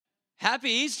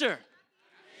Happy Easter.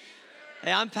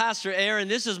 Hey, I'm Pastor Aaron.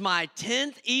 This is my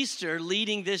 10th Easter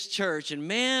leading this church. And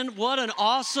man, what an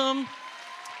awesome,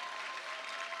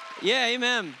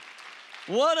 amen.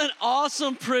 What an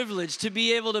awesome privilege to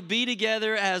be able to be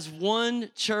together as one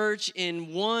church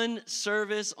in one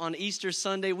service on Easter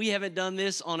Sunday. We haven't done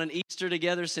this on an Easter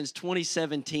together since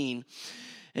 2017.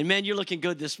 And man, you're looking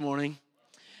good this morning.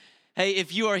 Hey,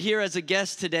 if you are here as a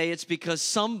guest today, it's because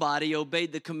somebody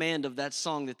obeyed the command of that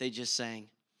song that they just sang.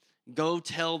 Go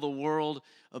tell the world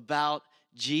about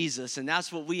Jesus. And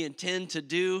that's what we intend to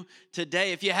do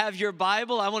today. If you have your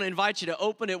Bible, I want to invite you to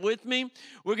open it with me.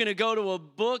 We're going to go to a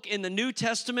book in the New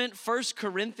Testament, 1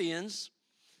 Corinthians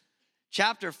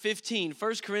chapter 15.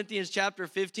 1 Corinthians chapter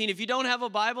 15. If you don't have a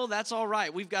Bible, that's all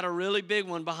right. We've got a really big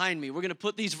one behind me. We're going to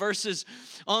put these verses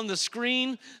on the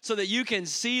screen so that you can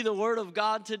see the Word of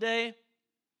God today.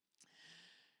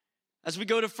 As we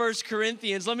go to 1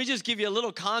 Corinthians, let me just give you a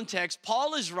little context.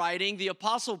 The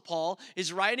Apostle Paul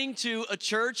is writing to a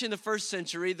church in the first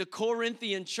century, the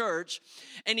Corinthian church,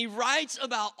 and he writes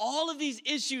about all of these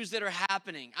issues that are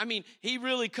happening. I mean, he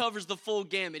really covers the full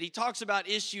gamut. He talks about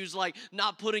issues like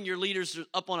not putting your leaders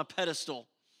up on a pedestal.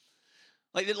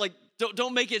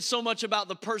 Don't make it so much about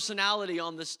the personality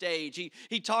on the stage.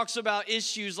 He talks about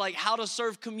issues like how to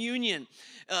serve communion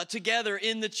together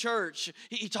in the church.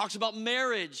 He talks about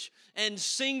marriage and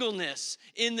singleness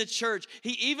in the church.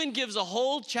 He even gives a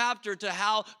whole chapter to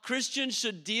how Christians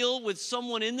should deal with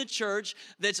someone in the church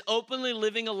that's openly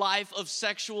living a life of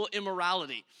sexual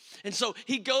immorality. And so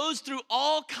he goes through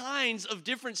all kinds of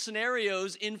different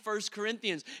scenarios in 1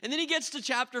 Corinthians. And then he gets to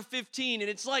chapter 15, and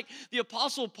it's like the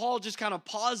Apostle Paul just kind of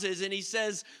pauses and he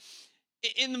says,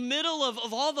 in the middle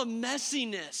of all the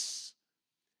messiness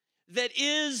that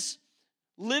is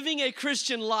living a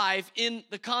Christian life in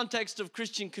the context of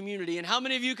Christian community, and how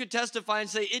many of you could testify and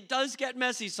say, it does get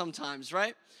messy sometimes,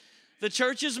 right? The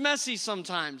church is messy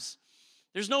sometimes.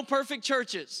 There's no perfect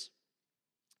churches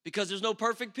because there's no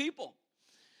perfect people.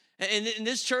 And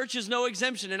this church is no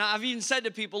exemption. And I've even said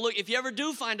to people, look, if you ever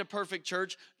do find a perfect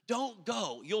church, don't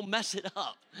go. You'll mess it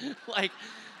up.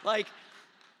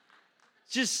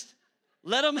 Just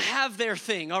let them have their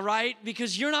thing, all right?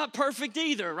 Because you're not perfect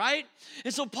either, right?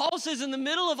 And so Paul says in the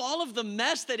middle of all of the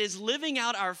mess that is living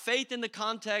out our faith in the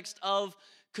context of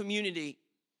community,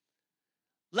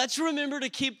 let's remember to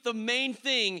keep the main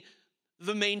thing,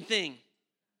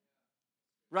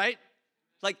 right?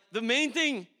 Like the main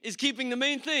thing is keeping the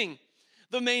main thing.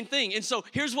 And so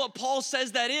here's what Paul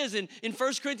says that is in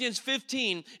 1 Corinthians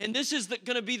 15. And this is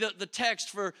going to be the text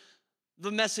for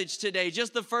the message today.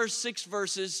 Just the first 6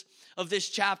 verses of this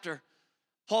chapter.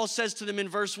 Paul says to them in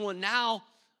verse 1, now,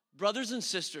 brothers and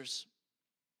sisters,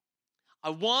 I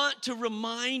want to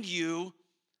remind you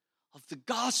of the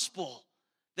gospel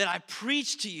that I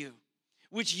preached to you,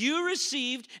 which you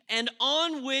received and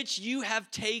on which you have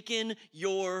taken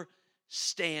your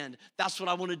stand. That's what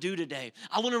I want to do today.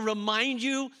 I want to remind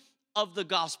you of the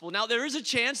gospel. Now, there is a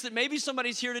chance that maybe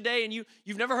somebody's here today and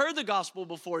you've never heard the gospel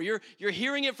before. You're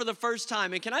hearing it for the first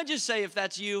time. And can I just say, if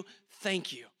that's you,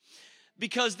 thank you.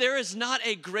 Because there is not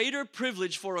a greater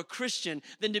privilege for a Christian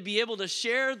than to be able to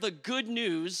share the good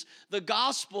news, the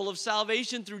gospel of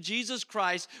salvation through Jesus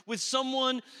Christ with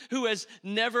someone who has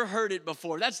never heard it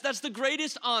before. That's the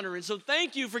greatest honor. And so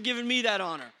thank you for giving me that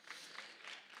honor.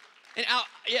 And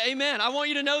amen. I want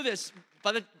you to know this.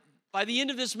 By the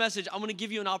end of this message, I'm going to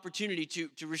give you an opportunity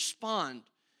to respond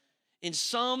in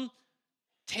some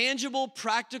tangible,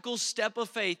 practical step of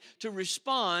faith, to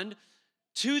respond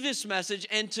to this message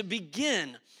and to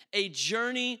begin a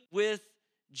journey with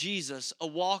Jesus, a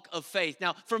walk of faith.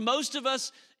 Now, for most of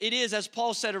us, it is, as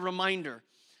Paul said, a reminder.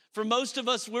 For most of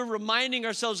us, we're reminding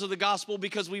ourselves of the gospel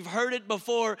because we've heard it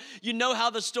before. You know how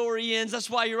the story ends. That's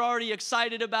why you're already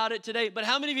excited about it today. But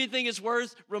how many of you think it's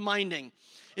worth reminding?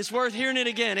 It's worth hearing it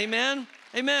again. Amen?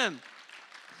 Amen.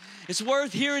 It's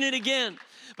worth hearing it again.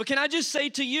 But can I just say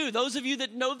to you, those of you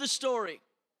that know the story,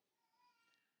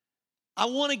 I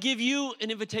want to give you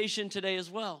an invitation today as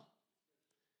well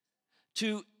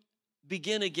to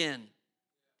begin again.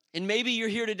 And maybe you're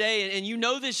here today and you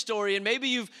know this story, and maybe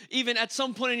you've even at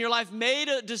some point in your life made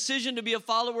a decision to be a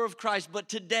follower of Christ. But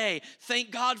today,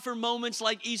 thank God for moments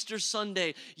like Easter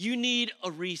Sunday. You need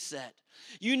a reset.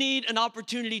 You need an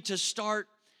opportunity to start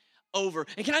over.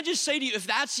 And can I just say to you, if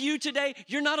that's you today,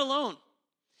 you're not alone.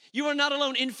 You are not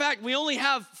alone. In fact, we only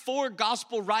have 4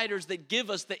 gospel writers that give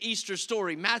us the Easter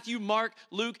story: Matthew, Mark,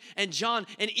 Luke, and John.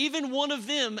 And even one of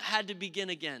them had to begin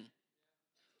again.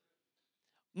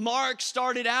 Mark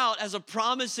started out as a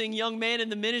promising young man in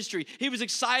the ministry. He was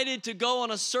excited to go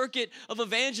on a circuit of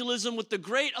evangelism with the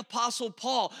great apostle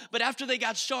Paul. But after they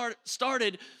got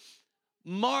started,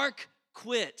 Mark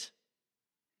quit.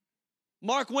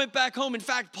 Mark went back home. In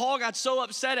fact, Paul got so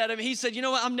upset at him, he said, you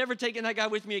know what, I'm never taking that guy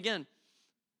with me again.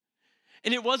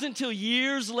 And it wasn't until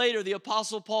years later the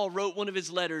apostle Paul wrote one of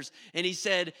his letters and he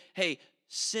said, hey,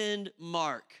 send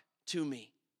Mark to me.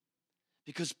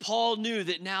 Because Paul knew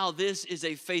that now this is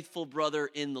a faithful brother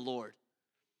in the Lord.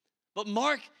 But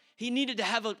Mark, he needed to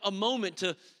have a moment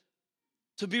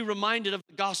to be reminded of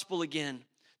the gospel again,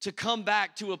 to come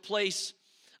back to a place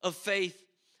of faith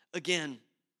again.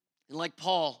 And like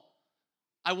Paul,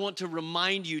 I want to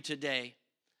remind you today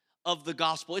of the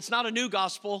gospel. It's not a new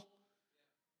gospel.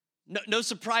 No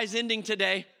surprise ending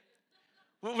today.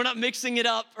 We're not mixing it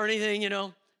up or anything,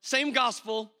 Same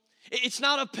gospel. It's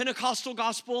not a Pentecostal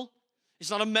gospel. It's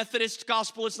not a Methodist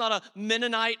gospel. It's not a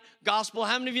Mennonite gospel.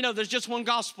 How many of you know there's just one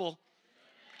gospel?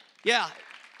 Yeah,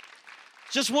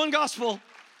 just one gospel.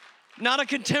 Not a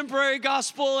contemporary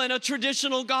gospel and a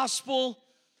traditional gospel.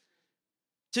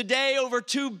 Today, over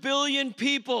 2 billion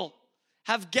people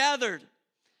have gathered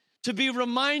to be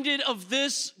reminded of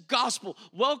this gospel.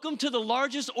 Welcome to the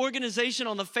largest organization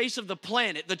on the face of the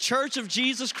planet, the Church of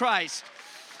Jesus Christ.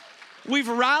 We've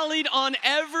rallied on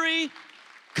every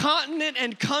continent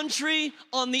and country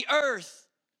on the earth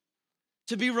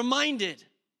to be reminded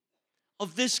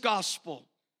of this gospel.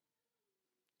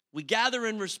 We gather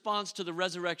in response to the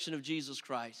resurrection of Jesus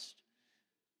Christ.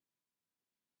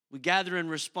 We gather in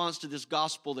response to this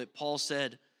gospel that Paul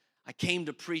said, I came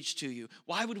to preach to you.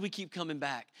 Why would we keep coming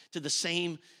back to the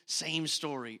same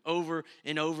story over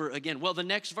and over again? Well, the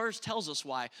next verse tells us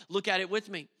why. Look at it with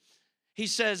me. He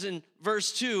says in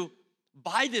verse 2,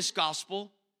 by this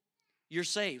gospel, you're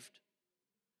saved.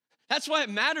 That's why it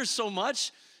matters so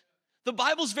much. The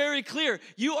Bible's very clear.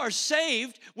 You are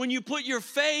saved when you put your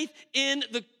faith in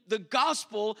the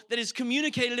gospel that is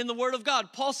communicated in the Word of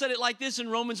God. Paul said it like this in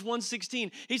Romans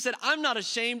 1:16. He said, I'm not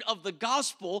ashamed of the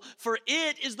gospel, for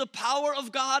it is the power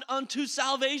of God unto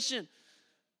salvation.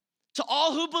 To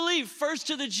all who believe, first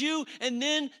to the Jew and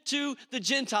then to the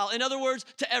Gentile. In other words,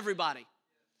 to everybody.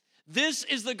 This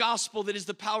is the gospel that is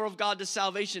the power of God to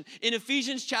salvation. In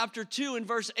Ephesians chapter 2 and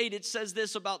verse 8, it says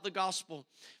this about the gospel.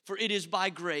 For it is by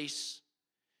grace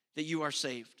that you are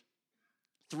saved,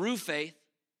 through faith.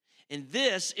 And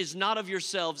this is not of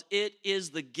yourselves, it is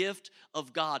the gift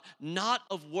of God, not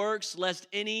of works, lest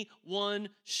anyone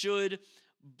should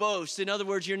boast. In other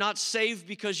words, you're not saved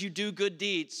because you do good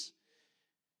deeds.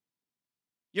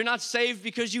 You're not saved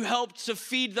because you helped to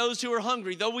feed those who are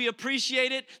hungry. Though we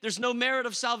appreciate it, there's no merit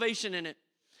of salvation in it.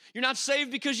 You're not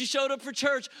saved because you showed up for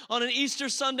church on an Easter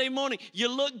Sunday morning. You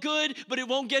look good, but it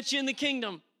won't get you in the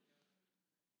kingdom.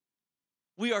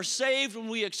 We are saved when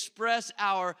we express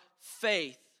our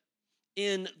faith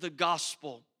in the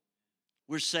gospel.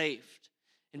 We're saved.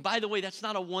 And by the way, that's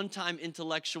not a one-time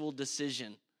intellectual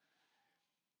decision.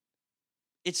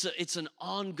 It's an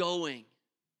ongoing,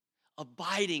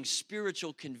 abiding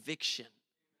spiritual conviction.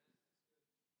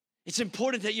 It's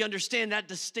important that you understand that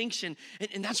distinction.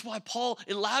 And that's why Paul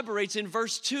elaborates in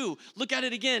verse 2. Look at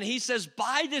it again. He says,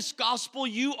 by this gospel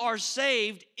you are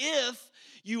saved if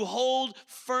you hold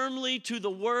firmly to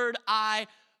the word I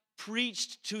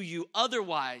preached to you.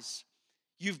 Otherwise,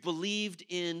 you've believed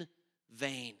in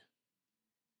vain.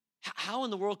 How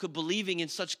in the world could believing in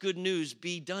such good news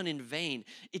be done in vain?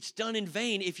 It's done in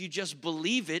vain if you just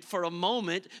believe it for a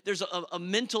moment. There's a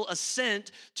mental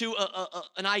assent to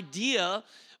an idea,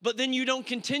 but then you don't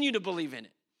continue to believe in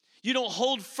it. You don't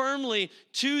hold firmly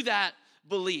to that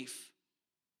belief.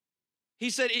 He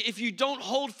said, if you don't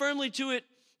hold firmly to it,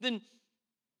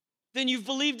 then you've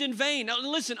believed in vain. Now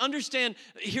listen, understand,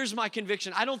 here's my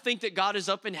conviction. I don't think that God is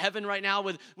up in heaven right now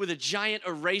with a giant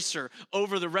eraser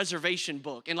over the reservation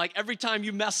book. And like every time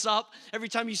you mess up, every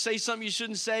time you say something you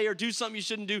shouldn't say or do something you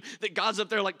shouldn't do, that God's up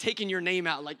there like taking your name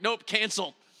out. Like, nope,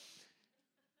 cancel.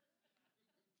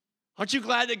 Aren't you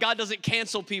glad that God doesn't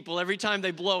cancel people every time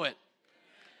they blow it?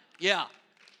 Yeah.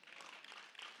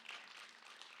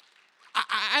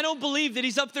 I don't believe that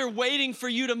he's up there waiting for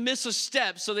you to miss a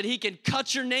step so that he can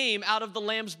cut your name out of the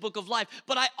Lamb's book of life.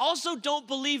 But I also don't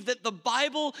believe that the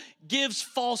Bible gives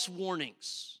false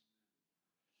warnings.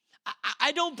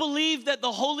 I don't believe that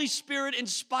the Holy Spirit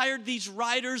inspired these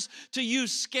writers to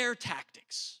use scare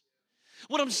tactics.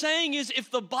 What I'm saying is,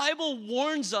 if the Bible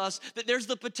warns us that there's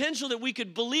the potential that we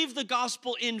could believe the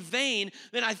gospel in vain,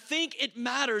 then I think it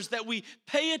matters that we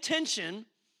pay attention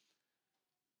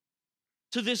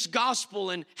to this gospel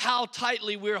and how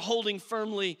tightly we're holding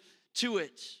firmly to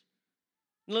it.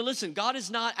 Now listen, God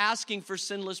is not asking for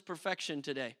sinless perfection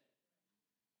today.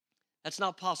 That's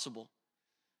not possible.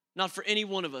 Not for any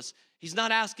one of us. He's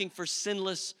not asking for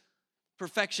sinless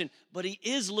perfection, but he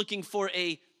is looking for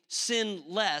a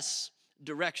sinless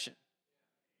direction.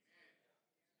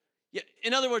 Yeah,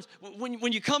 in other words,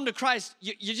 when you come to Christ,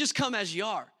 you just come as you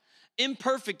are.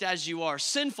 Imperfect as you are,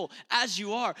 sinful as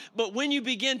you are. But when you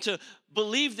begin to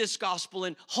believe this gospel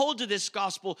and hold to this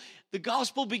gospel, the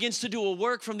gospel begins to do a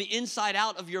work from the inside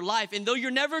out of your life. And though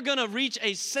you're never gonna reach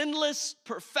a sinless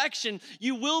perfection,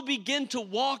 you will begin to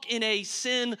walk in a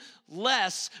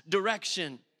sinless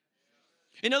direction.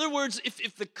 In other words,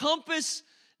 if the compass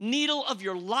needle of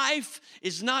your life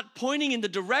is not pointing in the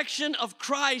direction of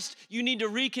Christ, you need to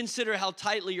reconsider how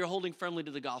tightly you're holding firmly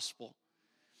to the gospel.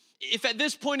 If at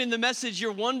this point in the message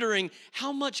you're wondering,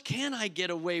 how much can I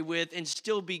get away with and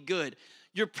still be good?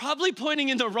 You're probably pointing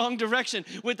in the wrong direction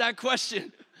with that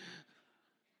question.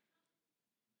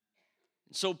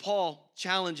 So Paul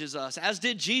challenges us, as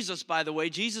did Jesus, by the way.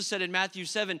 Jesus said in Matthew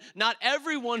 7, not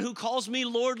everyone who calls me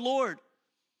Lord, Lord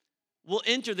will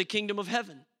enter the kingdom of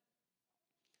heaven.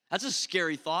 That's a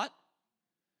scary thought.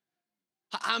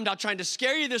 I'm not trying to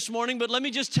scare you this morning, but let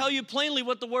me just tell you plainly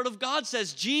what the Word of God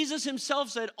says. Jesus himself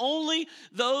said, only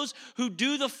those who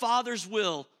do the Father's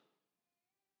will,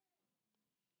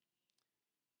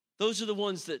 those are the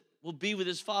ones that will be with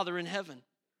his Father in heaven.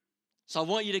 So I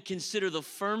want you to consider the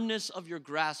firmness of your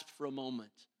grasp for a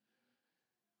moment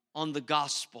on the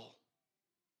gospel.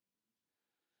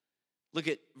 Look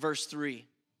at verse 3.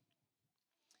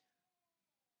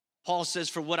 Paul says,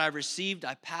 for what I received,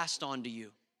 I passed on to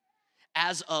you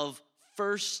as of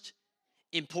first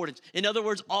importance. In other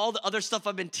words, all the other stuff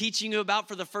I've been teaching you about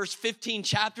for the first 15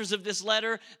 chapters of this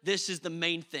letter, this is the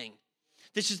main thing.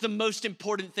 This is the most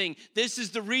important thing. This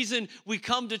is the reason we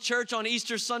come to church on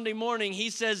Easter Sunday morning. He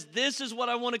says, this is what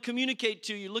I want to communicate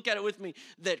to you. Look at it with me.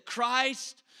 That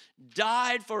Christ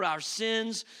died for our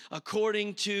sins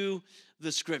according to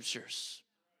the scriptures.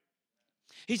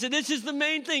 He said, this is the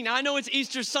main thing. Now, I know it's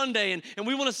Easter Sunday, and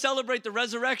we want to celebrate the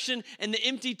resurrection and the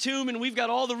empty tomb, and we've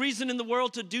got all the reason in the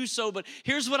world to do so, but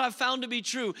here's what I've found to be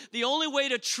true. The only way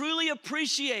to truly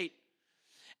appreciate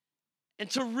and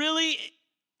to really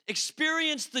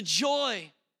experience the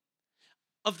joy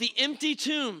of the empty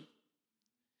tomb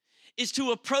is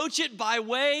to approach it by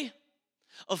way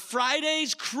of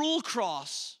Friday's cruel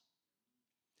cross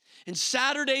and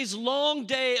Saturday's long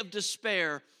day of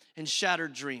despair and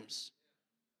shattered dreams.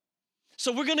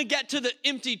 So we're gonna get to the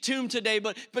empty tomb today,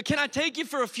 but can I take you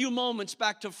for a few moments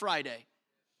back to Friday?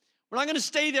 We're not gonna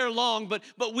stay there long,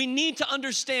 but we need to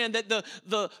understand that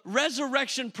the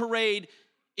resurrection parade,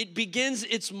 it begins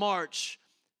its march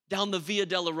down the Via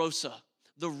Dolorosa,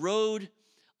 the road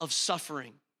of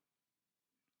suffering.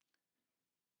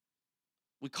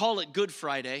 We call it Good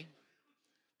Friday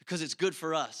because it's good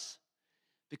for us,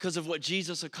 because of what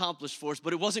Jesus accomplished for us,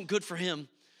 but it wasn't good for him.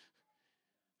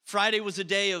 Friday was a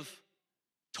day of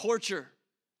torture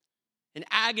and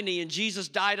agony, and Jesus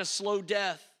died a slow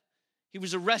death. He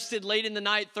was arrested late in the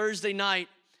night, Thursday night.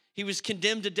 He was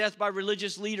condemned to death by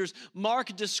religious leaders.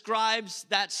 Mark describes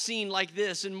that scene like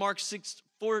this in Mark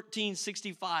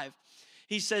 14:65.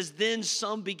 He says, then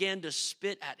some began to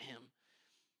spit at him.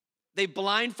 They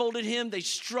blindfolded him, they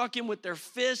struck him with their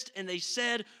fist, and they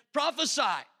said, prophesy.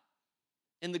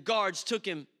 And the guards took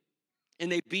him and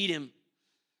they beat him.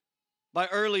 By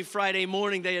early Friday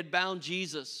morning, they had bound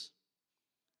Jesus.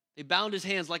 They bound his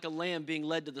hands like a lamb being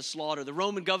led to the slaughter. The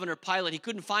Roman governor Pilate, he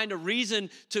couldn't find a reason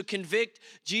to convict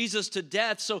Jesus to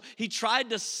death, so he tried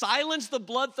to silence the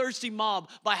bloodthirsty mob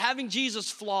by having Jesus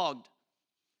flogged.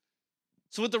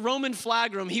 So with the Roman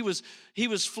flagrum, he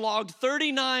was flogged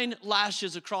 39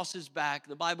 lashes across his back.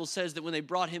 The Bible says that when they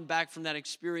brought him back from that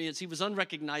experience, he was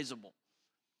unrecognizable.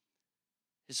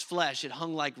 His flesh, it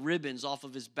hung like ribbons off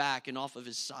of his back and off of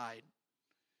his side.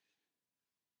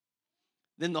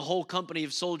 Then the whole company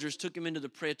of soldiers took him into the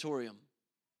praetorium.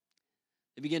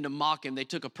 They began to mock him. They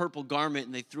took a purple garment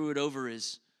and they threw it over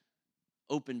his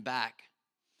open back.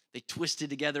 They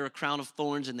twisted together a crown of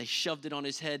thorns and they shoved it on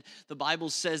his head. The Bible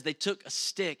says they took a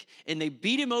stick and they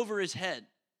beat him over his head.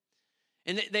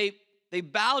 And they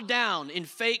bowed down in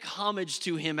fake homage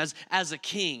to him as a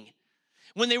king.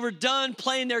 When they were done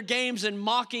playing their games and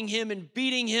mocking him and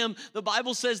beating him, the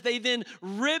Bible says they then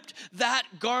ripped that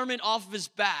garment off of his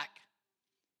back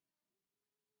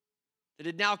that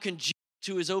had now congealed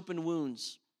to his open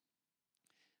wounds.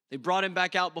 They brought him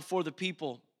back out before the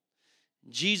people.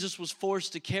 Jesus was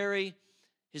forced to carry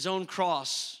his own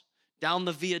cross down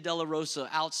the Via Dolorosa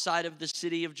outside of the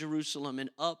city of Jerusalem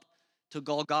and up to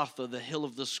Golgotha, the hill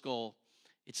of the skull.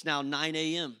 It's now 9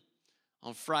 a.m.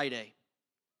 on Friday.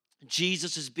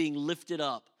 Jesus is being lifted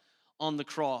up on the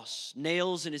cross.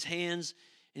 Nails in his hands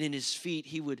and in his feet.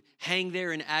 He would hang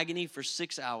there in agony for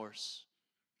 6 hours.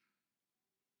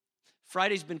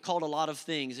 Friday's been called a lot of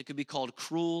things. It could be called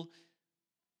cruel.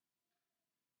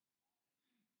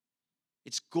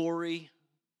 It's gory.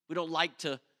 We don't like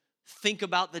to think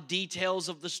about the details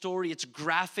of the story. It's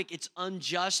graphic. It's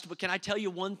unjust. But can I tell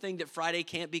you one thing that Friday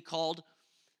can't be called?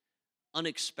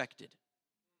 Unexpected.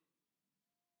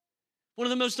 One of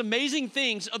the most amazing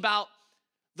things about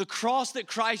the cross that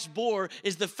Christ bore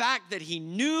is the fact that he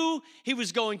knew he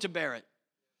was going to bear it.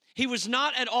 He was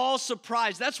not at all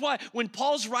surprised. That's why when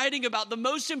Paul's writing about the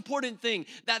most important thing,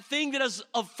 that thing that is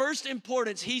of first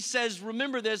importance, he says,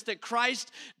 remember this, that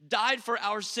Christ died for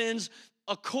our sins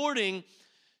according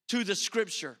to the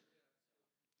scripture.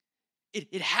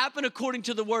 It happened according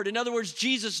to the word. In other words,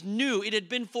 Jesus knew it had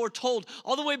been foretold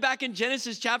all the way back in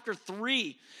Genesis chapter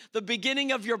 3, the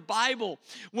beginning of your Bible,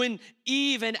 when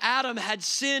Eve and Adam had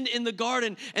sinned in the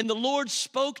garden, and the Lord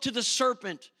spoke to the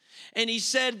serpent. And he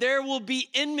said, there will be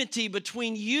enmity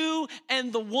between you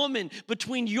and the woman,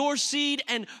 between your seed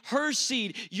and her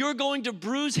seed. You're going to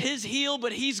bruise his heel,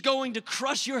 but he's going to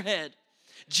crush your head.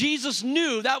 Jesus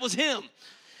knew that was him,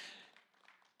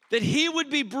 that he would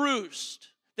be bruised,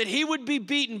 that he would be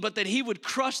beaten, but that he would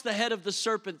crush the head of the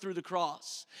serpent through the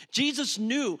cross. Jesus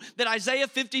knew that Isaiah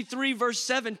 53 verse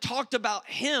 7 talked about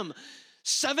him.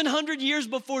 700 years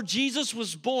before Jesus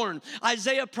was born,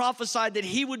 Isaiah prophesied that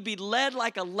he would be led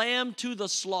like a lamb to the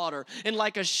slaughter, and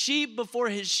like a sheep before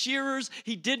his shearers,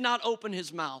 he did not open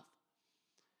his mouth.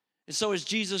 And so as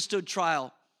Jesus stood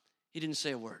trial, he didn't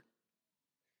say a word.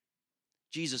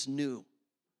 Jesus knew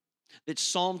that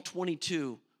Psalm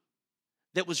 22,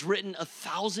 that was written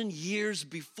 1,000 years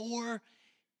before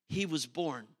he was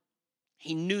born,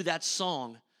 he knew that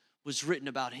song was written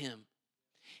about him.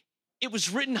 It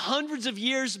was written hundreds of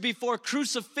years before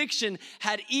crucifixion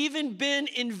had even been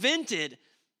invented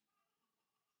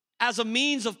as a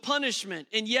means of punishment.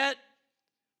 And yet,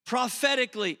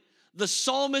 prophetically, the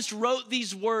psalmist wrote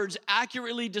these words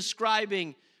accurately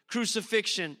describing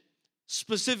crucifixion,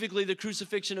 specifically the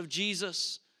crucifixion of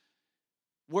Jesus.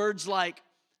 Words like,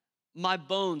 my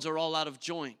bones are all out of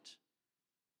joint.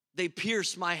 They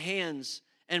pierce my hands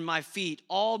and my feet.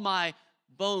 All my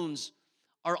bones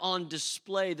are on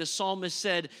display. The psalmist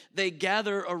said, they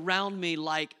gather around me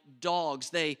like dogs.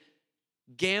 They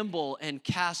gamble and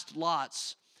cast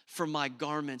lots for my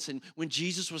garments. And when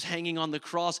Jesus was hanging on the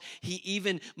cross, he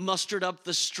even mustered up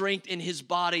the strength in his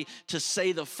body to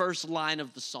say the first line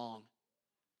of the song.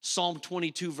 Psalm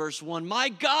 22 verse 1, my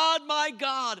God,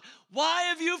 why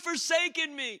have you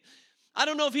forsaken me? I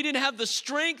don't know if he didn't have the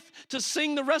strength to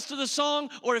sing the rest of the song,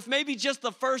 or if maybe just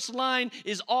the first line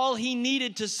is all he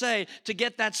needed to say to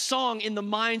get that song in the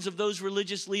minds of those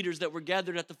religious leaders that were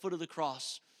gathered at the foot of the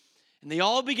cross. And they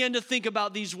all began to think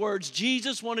about these words.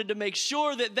 Jesus wanted to make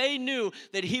sure that they knew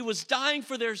that he was dying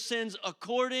for their sins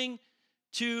according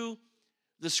to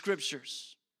the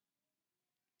scriptures.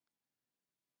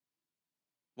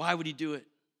 Why would he do it?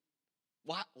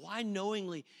 Why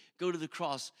knowingly go to the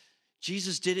cross?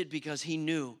 Jesus did it because he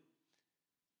knew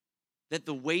that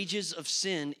the wages of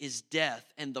sin is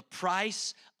death, and the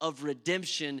price of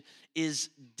redemption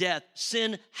is death.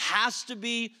 Sin has to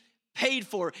be paid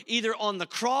for, either on the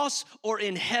cross or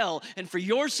in hell. And for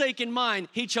your sake and mine,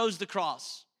 he chose the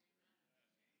cross.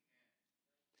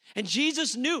 And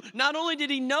Jesus knew, not only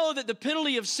did he know that the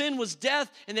penalty of sin was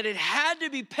death and that it had to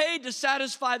be paid to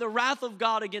satisfy the wrath of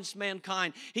God against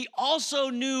mankind, he also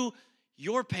knew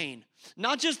your pain.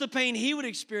 Not just the pain he would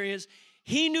experience,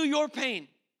 he knew your pain.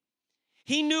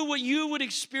 He knew what you would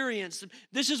experience.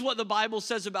 This is what the Bible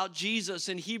says about Jesus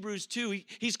in Hebrews 2.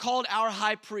 He's called our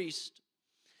high priest.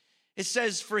 It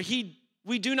says,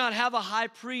 we do not have a high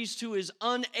priest who is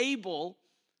unable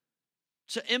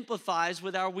to empathize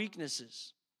with our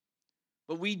weaknesses,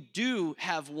 but we do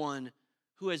have one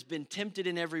who has been tempted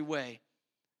in every way,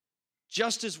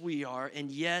 just as we are,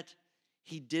 and yet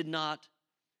he did not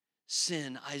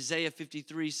sin. Isaiah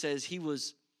 53 says he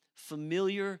was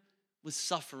familiar with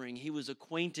suffering. He was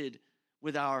acquainted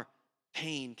with our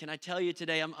pain. Can I tell you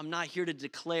today, I'm not here to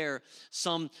declare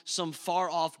some far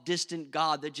off distant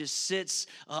God that just sits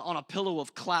on a pillow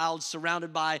of clouds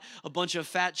surrounded by a bunch of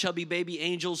fat chubby baby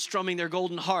angels strumming their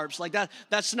golden harps. Like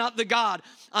that's not the God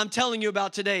I'm telling you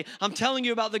about today. I'm telling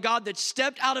you about the God that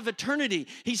stepped out of eternity.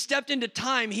 He stepped into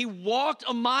time. He walked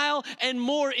a mile and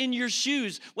more in your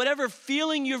shoes. Whatever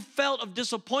feeling you felt of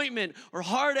disappointment or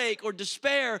heartache or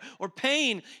despair or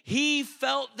pain, he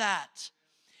felt that.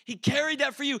 He carried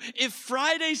that for you. If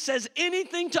Friday says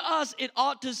anything to us, it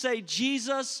ought to say,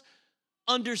 Jesus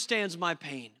understands my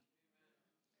pain.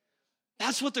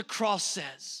 That's what the cross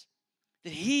says,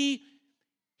 that he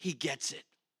gets it.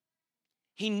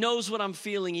 He knows what I'm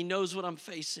feeling. He knows what I'm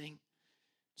facing.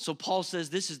 So Paul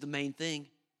says this is the main thing.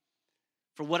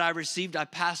 For what I received, I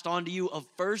passed on to you of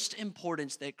first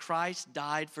importance, that Christ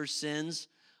died for sins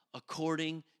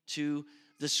according to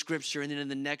the scripture. And then in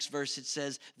the next verse, it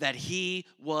says that he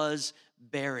was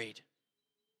buried.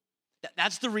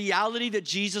 That's the reality that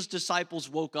Jesus' disciples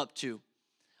woke up to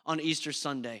on Easter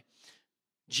Sunday.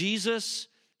 Jesus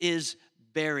is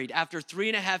buried. After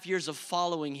 3.5 years of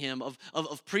following him,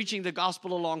 of preaching the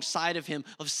gospel alongside of him,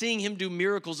 of seeing him do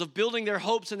miracles, of building their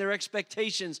hopes and their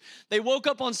expectations, they woke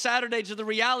up on Saturday to the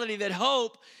reality that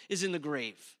hope is in the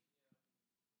grave.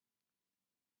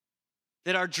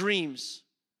 That our dreams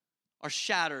are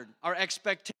shattered, our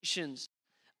expectations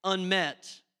unmet.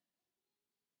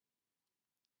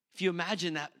 If you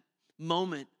imagine that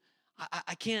moment,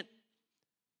 I can't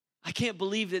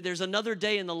believe that there's another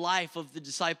day in the life of the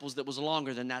disciples that was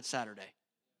longer than that Saturday.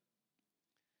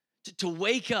 To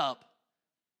wake up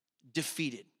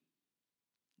defeated,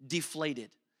 deflated.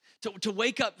 To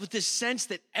wake up with this sense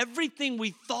that everything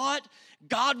we thought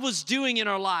God was doing in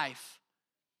our life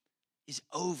is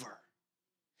over.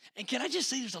 And can I just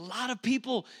say, there's a lot of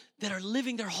people that are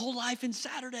living their whole life in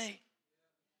Saturday.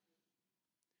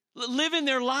 Living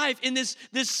their life in this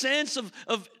sense of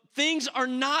things are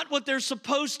not what they're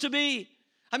supposed to be.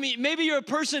 I mean, maybe you're a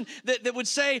person that would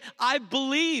say, I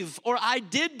believe, or I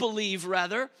did believe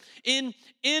rather, in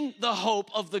the hope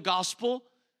of the gospel.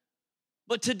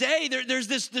 But today, there's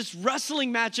this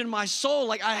wrestling match in my soul.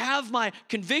 Like, I have my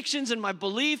convictions and my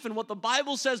belief and what the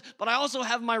Bible says, but I also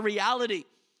have my reality.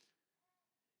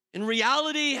 And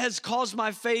reality has caused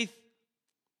my faith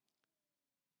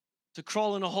to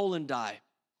crawl in a hole and die.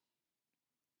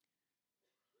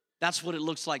 That's what it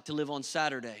looks like to live on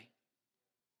Saturday.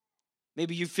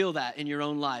 Maybe you feel that in your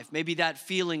own life. Maybe that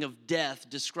feeling of death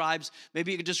describes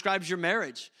your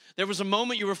marriage. There was a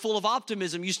moment you were full of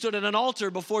optimism. You stood at an altar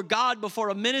before God, before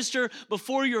a minister,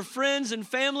 before your friends and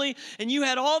family, and you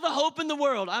had all the hope in the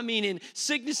world. I mean, in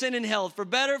sickness and in health, for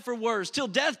better, for worse, till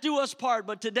death do us part,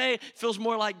 but today feels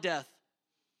more like death.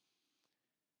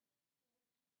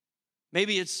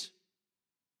 Maybe it's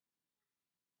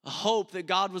a hope that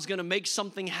God was going to make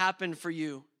something happen for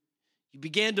you. You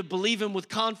began to believe him with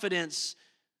confidence.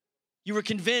 You were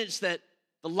convinced that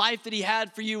the life that he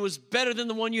had for you was better than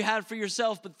the one you had for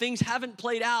yourself, but things haven't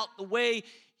played out the way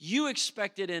you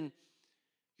expected, and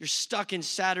you're stuck in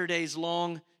Saturday's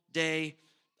long day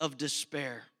of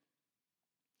despair.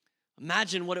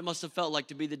 Imagine what it must have felt like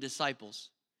to be the disciples.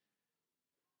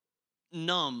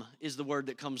 Numb is the word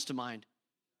that comes to mind.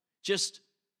 Just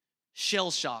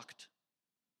shell-shocked.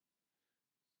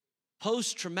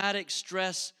 Post-traumatic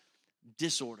stress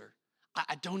disorder.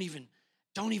 I don't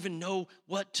even know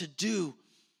what to do,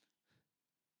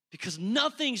 because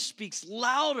nothing speaks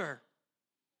louder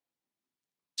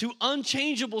to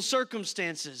unchangeable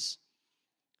circumstances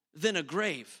than a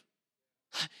grave.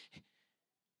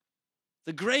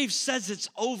 The grave says it's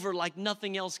over like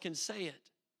nothing else can say it.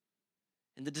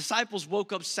 And the disciples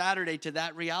woke up Saturday to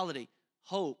that reality.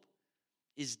 Hope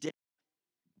is dead.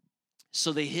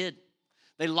 So they hid.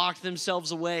 They locked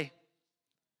themselves away.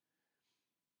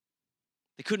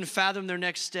 They couldn't fathom their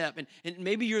next step. And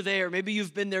maybe you're there. Maybe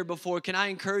you've been there before. Can I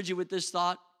encourage you with this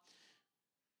thought?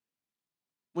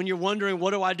 When you're wondering,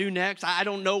 what do I do next? I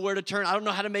don't know where to turn. I don't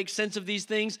know how to make sense of these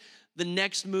things. The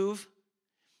next move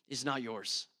is not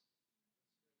yours.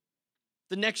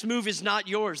 The next move is not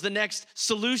yours. The next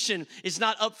solution is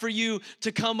not up for you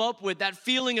to come up with. That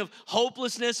feeling of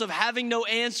hopelessness, of having no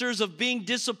answers, of being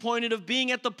disappointed, of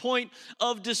being at the point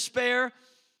of despair.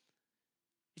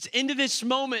 It's into this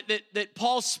moment that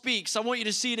Paul speaks. I want you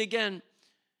to see it again.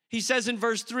 He says in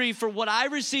verse 3, for what I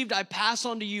received, I pass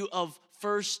on to you of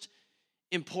first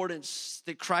importance,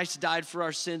 that Christ died for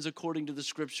our sins according to the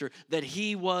scripture, that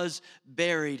he was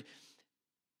buried,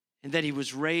 and that he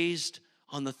was raised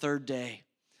on the third day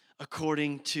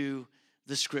according to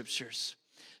the scriptures.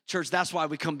 Church, that's why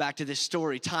we come back to this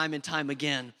story time and time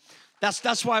again.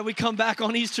 That's why we come back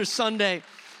on Easter Sunday.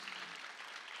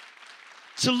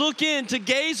 To look in, to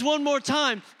gaze one more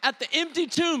time at the empty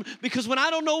tomb, because when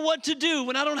I don't know what to do,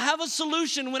 when I don't have a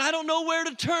solution, when I don't know where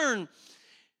to turn,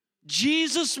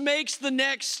 Jesus makes the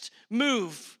next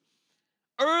move.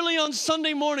 Early on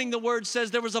Sunday morning, the word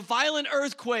says there was a violent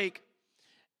earthquake,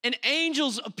 and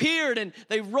angels appeared, and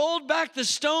they rolled back the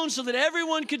stone so that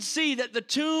everyone could see that the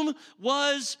tomb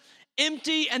was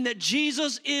empty and that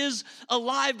Jesus is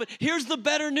alive. But here's the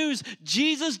better news.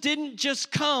 Jesus didn't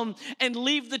just come and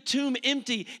leave the tomb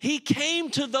empty. He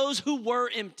came to those who were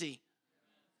empty.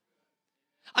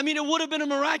 I mean, it would have been a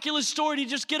miraculous story to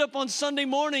just get up on Sunday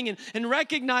morning and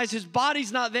recognize his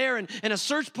body's not there, and a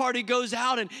search party goes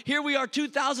out, and here we are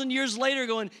 2,000 years later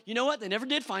going, you know what? They never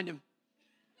did find him.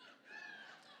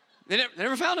 They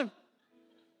never found him.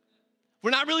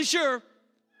 We're not really sure,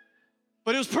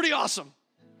 but it was pretty awesome.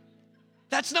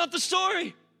 That's not the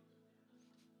story.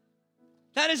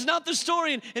 That is not the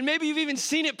story, and maybe you've even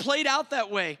seen it played out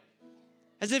that way.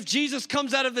 As if Jesus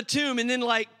comes out of the tomb and then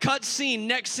like cut scene,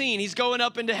 next scene, he's going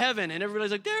up into heaven and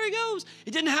everybody's like, there he goes.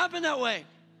 It didn't happen that way.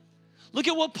 Look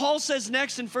at what Paul says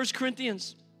next in 1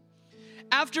 Corinthians.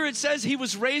 After it says he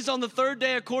was raised on the third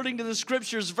day according to the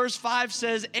scriptures, verse 5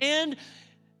 says, and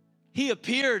he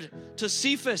appeared to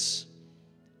Cephas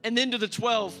and then to the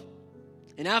 12.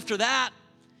 And after that,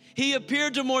 he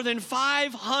appeared to more than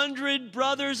 500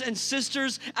 brothers and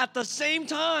sisters at the same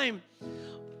time,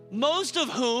 most of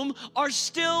whom are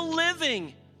still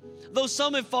living, though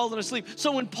some have fallen asleep.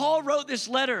 So when Paul wrote this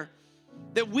letter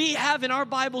that we have in our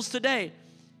Bibles today,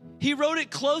 he wrote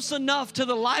it close enough to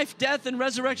the life, death, and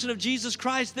resurrection of Jesus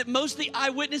Christ that most of the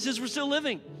eyewitnesses were still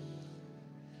living.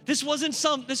 This wasn't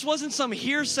some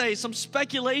hearsay, some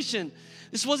speculation.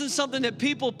 This wasn't something that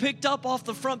people picked up off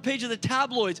the front page of the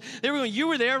tabloids. They were going, you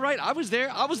were there, right? I was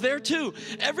there too.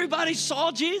 Everybody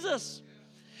saw Jesus.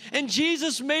 And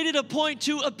Jesus made it a point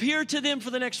to appear to them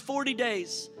for the next 40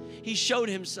 days. He showed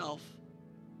himself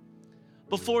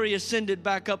before he ascended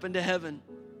back up into heaven.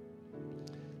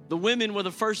 The women were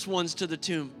the first ones to the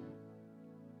tomb.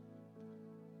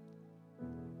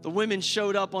 The women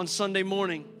showed up on Sunday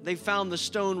morning. They found the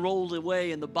stone rolled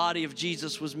away and the body of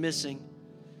Jesus was missing.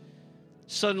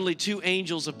 Suddenly, two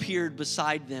angels appeared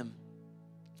beside them,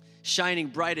 shining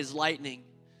bright as lightning.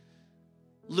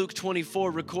 Luke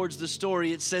 24 records the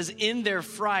story. It says, in their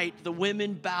fright, the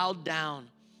women bowed down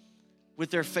with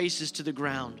their faces to the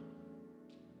ground.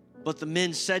 But the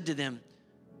men said to them,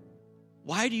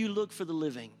 why do you look for the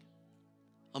living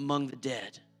among the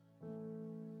dead?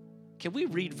 Can we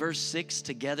read verse 6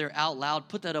 together out loud?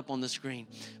 Put that up on the screen.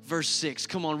 Verse 6,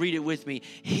 come on, read it with me.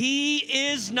 He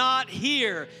is not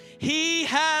here. He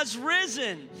has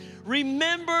risen.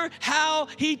 Remember how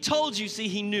he told you. See,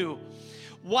 he knew.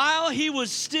 While he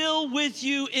was still with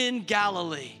you in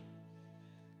Galilee.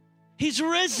 He's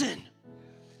risen.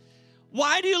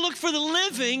 Why do you look for the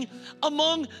living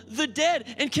among the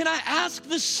dead? And can I ask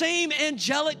the same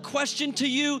angelic question to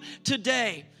you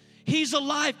today? He's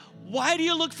alive. Why do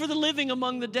you look for the living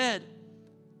among the dead?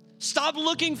 Stop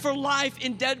looking for life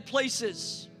in dead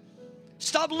places.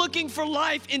 Stop looking for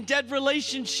life in dead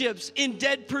relationships, in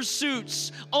dead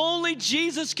pursuits. Only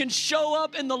Jesus can show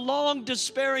up in the long,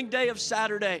 despairing day of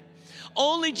Saturday.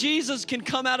 Only Jesus can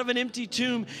come out of an empty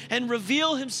tomb and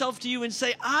reveal himself to you and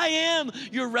say, I am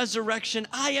your resurrection.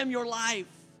 I am your life.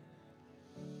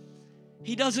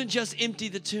 He doesn't just empty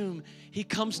the tomb. He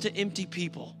comes to empty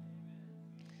people.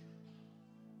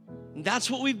 And that's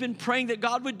what we've been praying that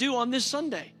God would do on this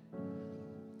Sunday.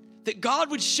 That God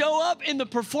would show up in the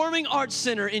Performing Arts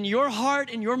Center, in your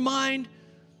heart, in your mind,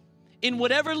 in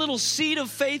whatever little seed of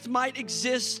faith might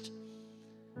exist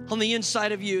on the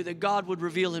inside of you, that God would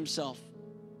reveal himself.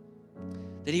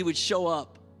 That he would show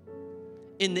up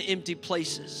in the empty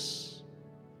places.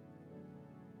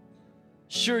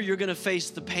 Sure, you're going to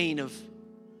face the pain of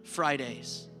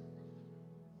Fridays.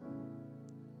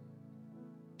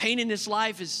 Pain in this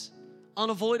life is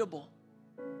unavoidable.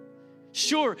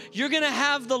 Sure, you're going to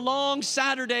have the long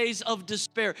Saturdays of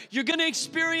despair. You're going to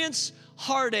experience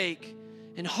heartache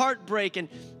and heartbreak, and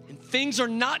things are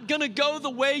not going to go the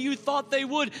way you thought they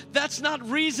would. That's not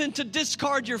reason to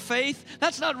discard your faith.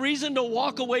 That's not reason to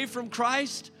walk away from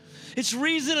Christ. It's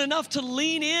reason enough to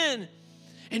lean in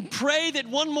and pray that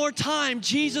one more time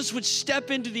Jesus would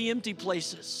step into the empty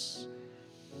places,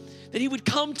 that he would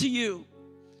come to you,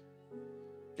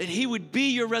 that he would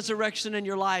be your resurrection and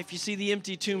your life. You see, the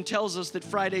empty tomb tells us that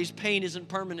Friday's pain isn't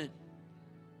permanent.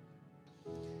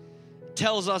 It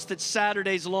tells us that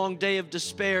Saturday's long day of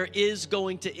despair is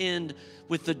going to end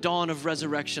with the dawn of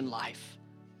resurrection life.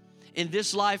 In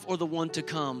this life or the one to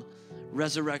come,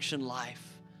 resurrection life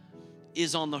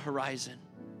is on the horizon.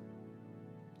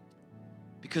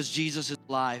 Because Jesus is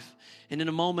alive. And in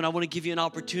a moment, I want to give you an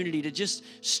opportunity to just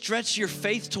stretch your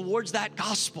faith towards that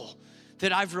gospel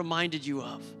that I've reminded you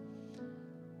of.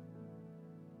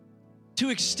 To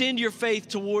extend your faith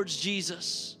towards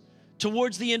Jesus,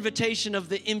 towards the invitation of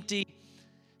the empty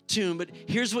tomb. But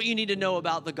here's what you need to know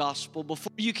about the gospel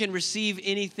before you can receive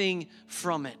anything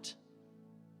from it.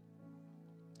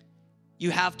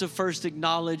 You have to first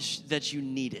acknowledge that you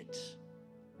need it.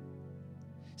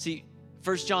 See,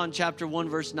 1 John chapter 1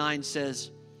 verse 9 says,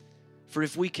 for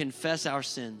if we confess our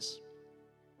sins,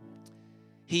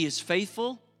 He is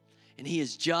faithful and He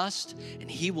is just,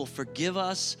 and He will forgive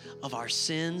us of our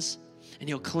sins, and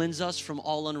He'll cleanse us from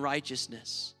all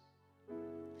unrighteousness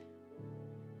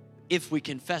if we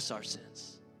confess our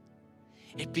sins.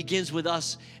 It begins with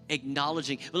us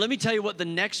acknowledging. But let me tell you what the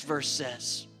next verse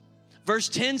says. Verse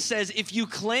 10 says, if you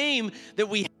claim that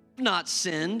we have not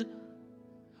sinned,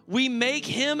 we make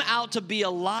Him out to be a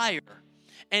liar,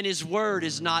 and His word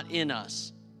is not in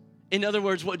us. In other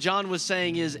words, what John was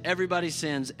saying is everybody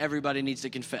sins, everybody needs to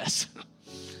confess.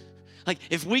 Like,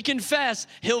 if we confess,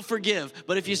 He'll forgive.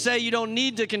 But if you say you don't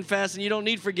need to confess and you don't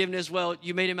need forgiveness, well,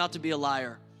 you made Him out to be a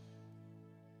liar.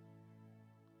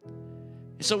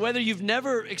 And so whether you've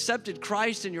never accepted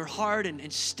Christ in your heart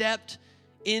and stepped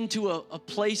into a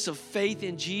place of faith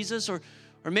in Jesus, or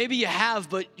maybe you have,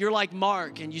 but you're like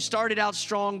Mark and you started out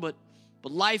strong, but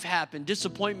life happened,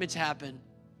 disappointments happened,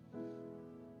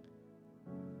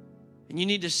 and you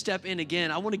need to step in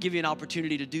again, I want to give you an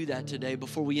opportunity to do that today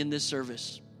before we end this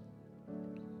service.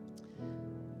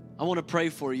 I want to pray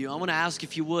for you. I want to ask,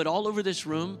 if you would, all over this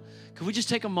room, could we just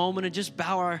take a moment and just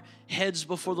bow our heads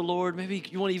before the Lord? Maybe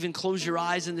you want to even close your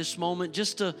eyes in this moment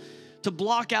just to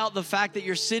block out the fact that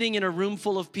you're sitting in a room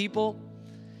full of people,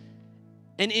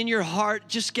 and in your heart,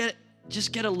 just get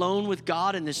alone with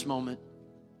God in this moment.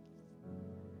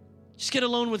 Just get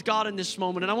alone with God in this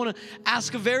moment. And I want to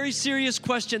ask a very serious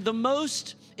question, the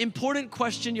most important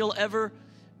question you'll ever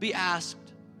be asked.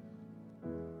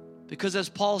 Because as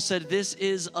Paul said, this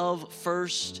is of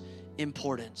first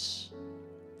importance.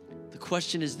 The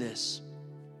question is this: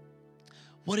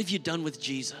 what have you done with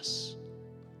Jesus?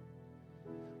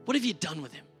 What have you done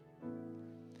with Him?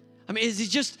 I mean, is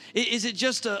it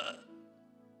just a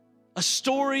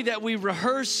story that we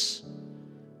rehearse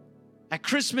at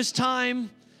Christmas time,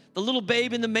 the little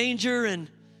babe in the manger, and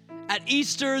at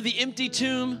Easter, the empty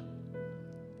tomb?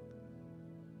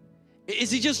 Is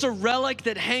He just a relic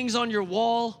that hangs on your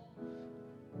wall,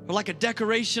 or like a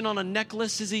decoration on a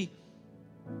necklace? Is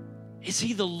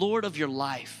He the Lord of your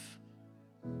life?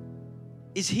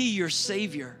 Is He your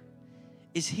Savior?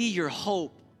 Is He your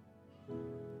hope?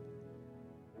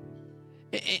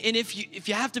 And if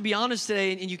you have to be honest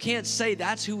today and you can't say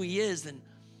that's who He is, then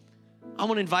I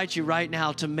want to invite you right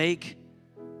now to make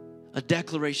a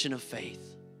declaration of faith.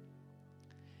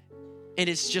 And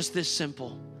it's just this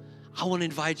simple. I want to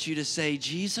invite you to say,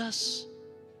 Jesus,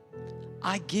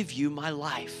 I give you my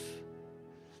life.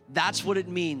 That's what it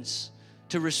means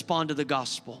to respond to the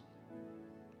gospel.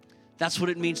 That's what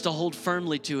it means to hold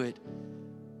firmly to it.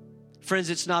 Friends,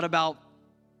 it's not about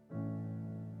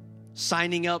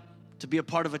signing up to be a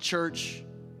part of a church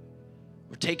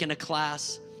or taking a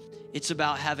class. It's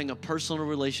about having a personal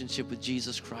relationship with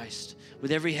Jesus Christ,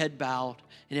 with every head bowed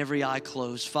and every eye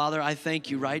closed. Father, I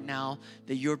thank you right now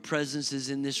that your presence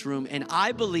is in this room. And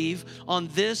I believe on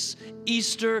this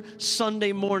Easter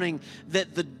Sunday morning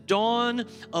that the dawn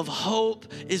of hope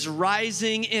is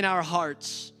rising in our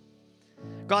hearts.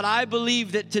 God, I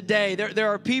believe that today there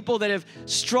are people that have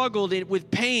struggled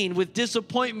with pain, with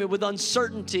disappointment, with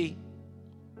uncertainty.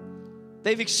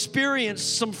 They've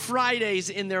experienced some Fridays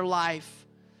in their life.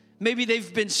 Maybe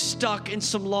they've been stuck in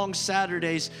some long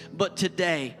Saturdays, but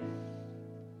today,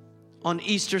 on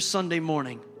Easter Sunday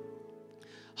morning,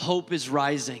 hope is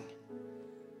rising.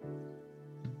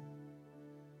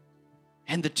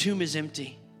 And the tomb is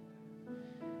empty.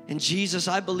 And Jesus,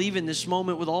 I believe in this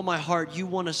moment with all my heart, you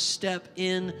want to step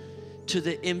in to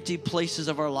the empty places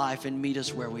of our life and meet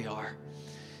us where we are.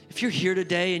 If you're here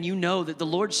today and you know that the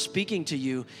Lord's speaking to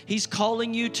you, He's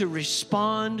calling you to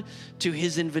respond to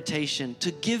His invitation,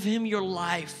 to give Him your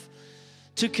life,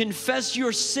 to confess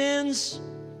your sins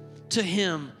to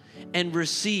Him and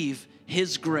receive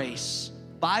His grace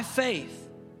by faith.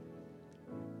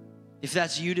 If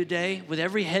that's you today, with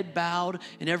every head bowed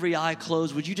and every eye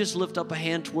closed, would you just lift up a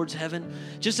hand towards heaven?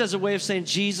 Just as a way of saying,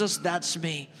 Jesus, that's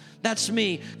me. That's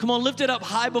me. Come on, lift it up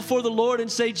high before the Lord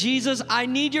and say, Jesus, I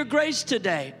need your grace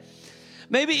today.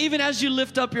 Maybe even as you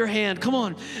lift up your hand, come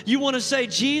on, you want to say,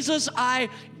 Jesus, I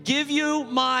give you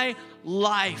my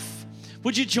life.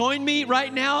 Would you join me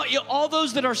right now? All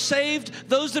those that are saved,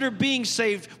 those that are being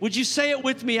saved, would you say it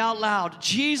with me out loud?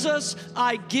 Jesus,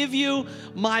 I give you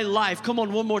my life. Come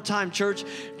on, one more time, church.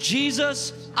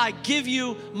 Jesus, I give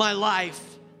you my life.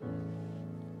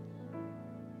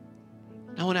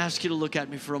 I want to ask you to look at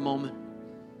me for a moment.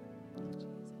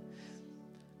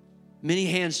 Many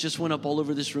hands just went up all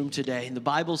over this room today. And the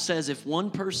Bible says if one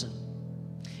person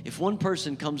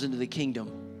comes into the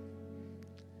kingdom,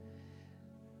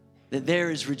 that there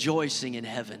is rejoicing in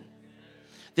heaven.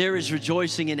 there is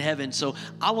rejoicing in heaven. So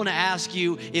I want to ask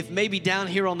you, if maybe down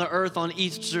here on the earth on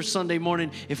Easter Sunday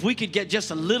morning, if we could get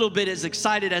just a little bit as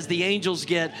excited as the angels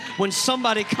get when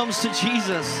somebody comes to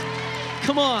Jesus.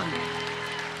 Come on.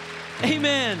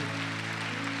 Amen.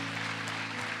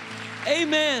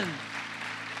 Amen.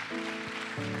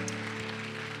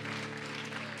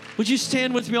 Would you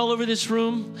stand with me all over this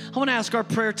room? I want to ask our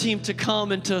prayer team to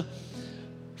come and to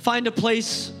find a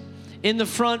place in the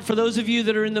front. For those of you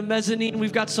that are in the mezzanine,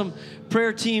 we've got some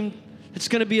prayer team that's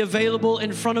going to be available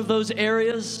in front of those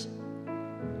areas.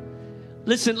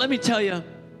 Listen, let me tell you,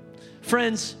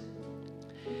 friends,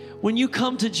 when you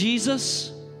come to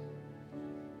Jesus,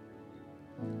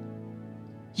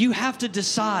 you have to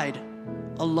decide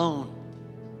alone.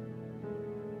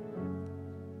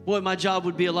 Boy, my job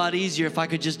would be a lot easier if I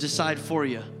could just decide for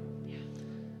you.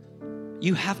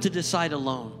 You have to decide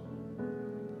alone.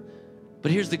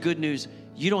 But here's the good news.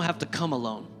 You don't have to come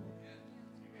alone.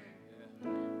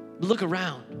 Look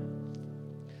around.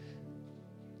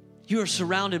 You are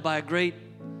surrounded by a great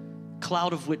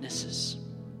cloud of witnesses.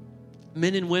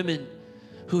 Men and women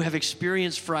who have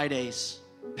experienced Friday's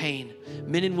pain.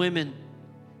 Men and women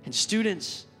and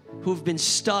students who have been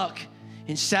stuck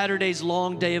in Saturday's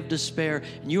long day of despair.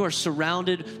 And you are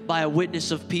surrounded by a witness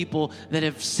of people that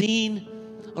have seen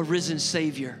a risen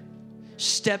Savior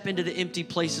step into the empty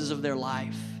places of their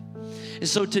life. And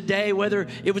so today, whether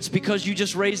it was because you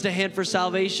just raised a hand for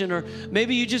salvation, or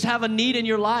maybe you just have a need in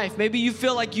your life, maybe you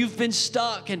feel like you've been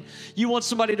stuck and you want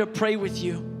somebody to pray with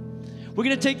you. We're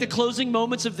going to take the closing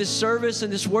moments of this service,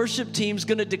 and this worship team is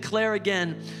going to declare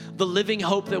again the living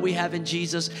hope that we have in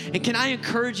Jesus. And can I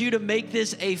encourage you to make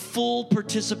this a full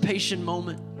participation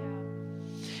moment?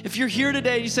 If you're here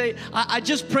today, you say, I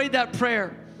just prayed that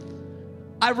prayer.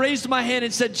 I raised my hand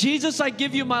and said, Jesus, I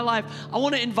give you my life. I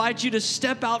want to invite you to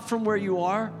step out from where you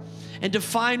are and to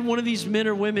find one of these men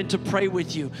or women to pray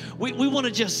with you. We want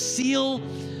to just seal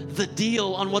the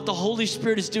deal on what the Holy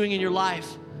Spirit is doing in your life.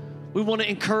 We want to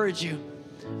encourage you.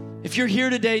 If you're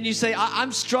here today and you say,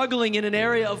 I'm struggling in an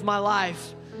area of my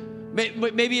life,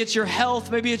 maybe it's your health,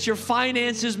 maybe it's your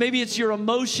finances, maybe it's your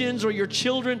emotions or your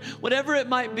children, whatever it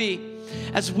might be.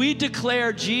 As we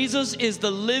declare Jesus is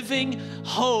the living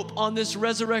hope on this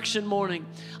resurrection morning,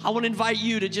 I want to invite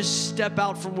you to just step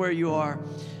out from where you are.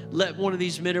 Let one of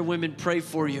these men or women pray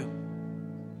for you.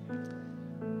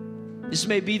 This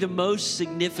may be the most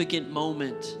significant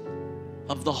moment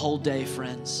of the whole day,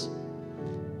 friends.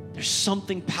 There's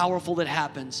something powerful that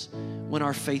happens when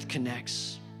our faith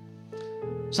connects.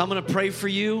 So I'm going to pray for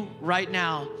you right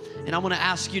now, and I'm going to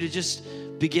ask you to just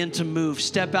begin to move.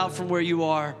 Step out from where you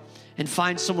are and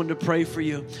find someone to pray for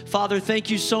you. Father, thank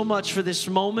you so much for this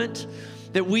moment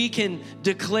that we can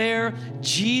declare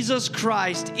Jesus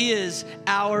Christ is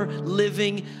our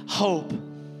living hope.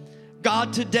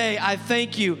 God, today I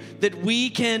thank you that we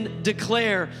can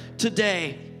declare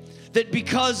today that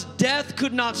because death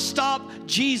could not stop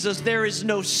Jesus, there is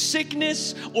no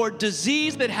sickness or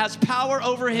disease that has power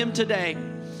over him today.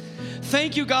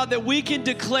 Thank you, God, that we can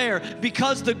declare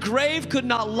because the grave could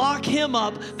not lock him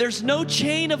up, there's no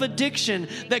chain of addiction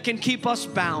that can keep us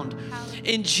bound.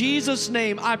 In Jesus'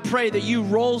 name, I pray that you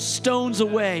roll stones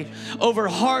away over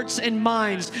hearts and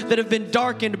minds that have been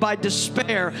darkened by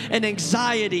despair and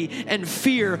anxiety and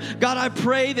fear. God, I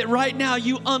pray that right now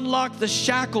you unlock the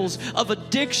shackles of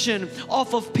addiction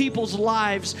off of people's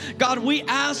lives. God, we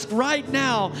ask right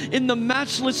now in the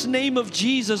matchless name of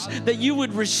Jesus that you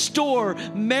would restore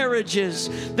marriages,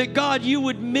 that God, you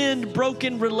would mend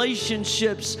broken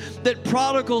relationships, that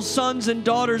prodigal sons and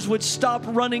daughters would stop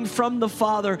running from the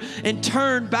Father and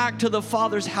turn back to the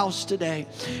Father's house today.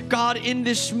 God, in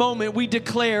this moment, we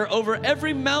declare over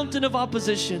every mountain of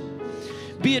opposition,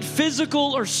 be it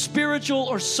physical or spiritual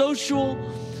or social,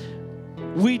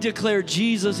 we declare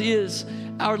Jesus is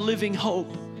our living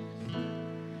hope.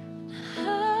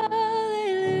 Hallelujah.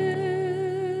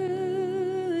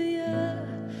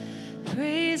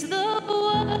 Praise the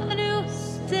one who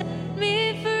set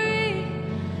me free.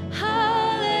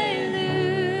 Hallelujah.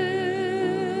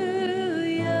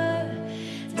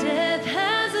 Death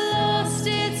has lost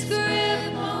its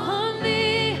grip on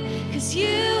me, 'cause you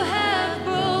have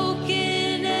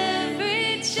broken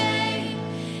every chain.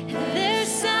 And there's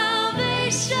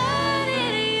salvation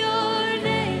in your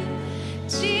name,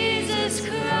 Jesus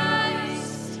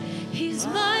Christ. He's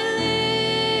my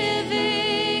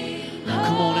living hope.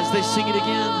 Come on, as they sing it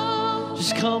again,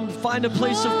 just come find a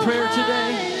place of prayer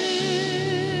today.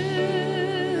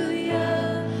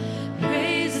 Hallelujah.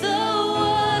 Praise the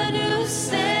one who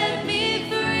set me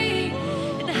free.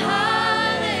 And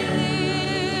hallelujah.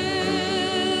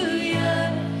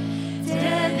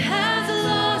 Death has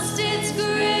lost its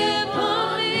grip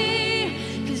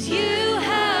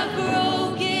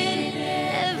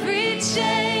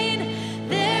chain.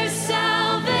 There's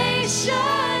salvation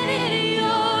in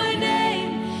your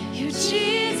name. You're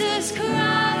Jesus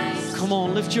Christ. Come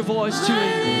on, lift your voice to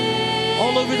Him.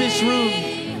 All over this room,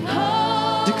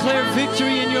 declare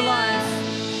victory in your life.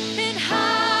 And hallelujah,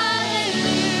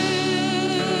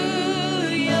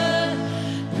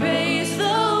 praise the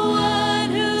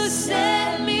one who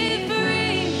set me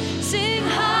free. Sing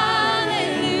hallelujah.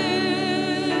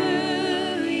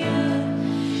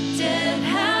 Death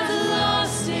has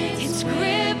lost its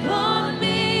grip on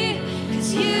me,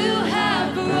 'cause you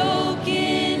have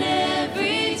broken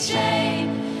every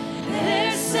chain.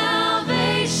 There's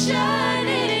salvation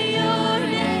in your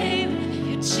name.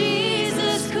 You're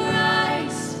Jesus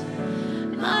Christ,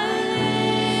 my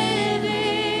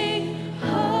living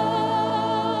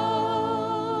hope.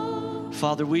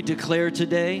 Father, we declare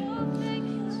today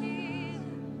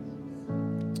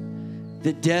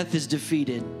that death is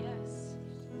defeated.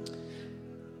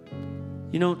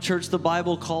 You know, church, the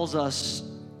Bible calls us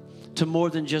to more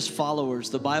than just followers.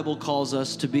 The Bible calls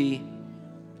us to be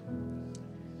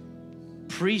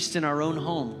priests in our own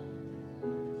home.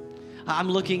 I'm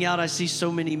looking out, I see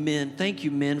so many men. Thank you,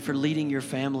 men, for leading your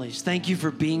families. Thank you for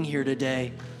being here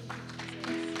today.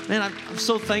 Man, I'm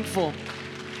so thankful.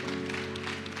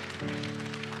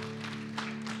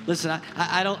 Listen,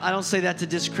 I don't say that to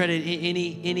discredit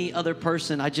any other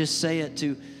person. I just say it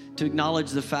to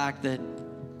acknowledge the fact that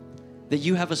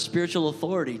you have a spiritual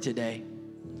authority today.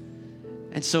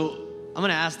 And so I'm going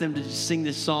to ask them to just sing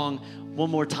this song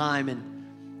one more time.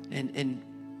 And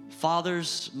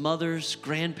fathers, mothers,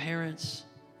 grandparents,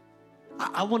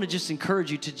 I want to just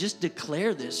encourage you to just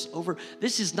declare this over.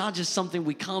 This is not just something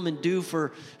we come and do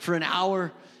for an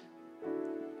hour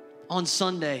on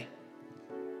Sunday.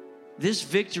 This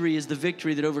victory is the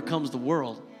victory that overcomes the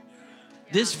world.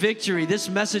 This victory, this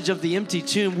message of the empty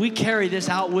tomb, we carry this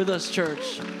out with us,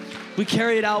 church. We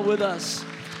carry it out with us.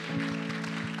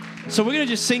 So we're going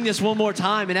to just sing this one more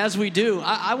time. And as we do,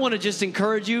 I want to just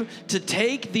encourage you to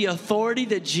take the authority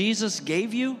that Jesus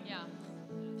gave you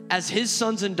as His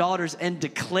sons and daughters and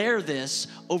declare this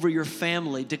over your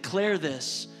family. Declare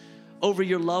this over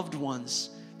your loved ones,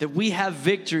 that we have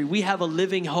victory. We have a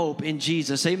living hope in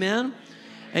Jesus. Amen?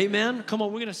 Amen. Come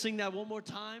on, we're going to sing that one more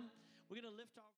time. We're going to lift our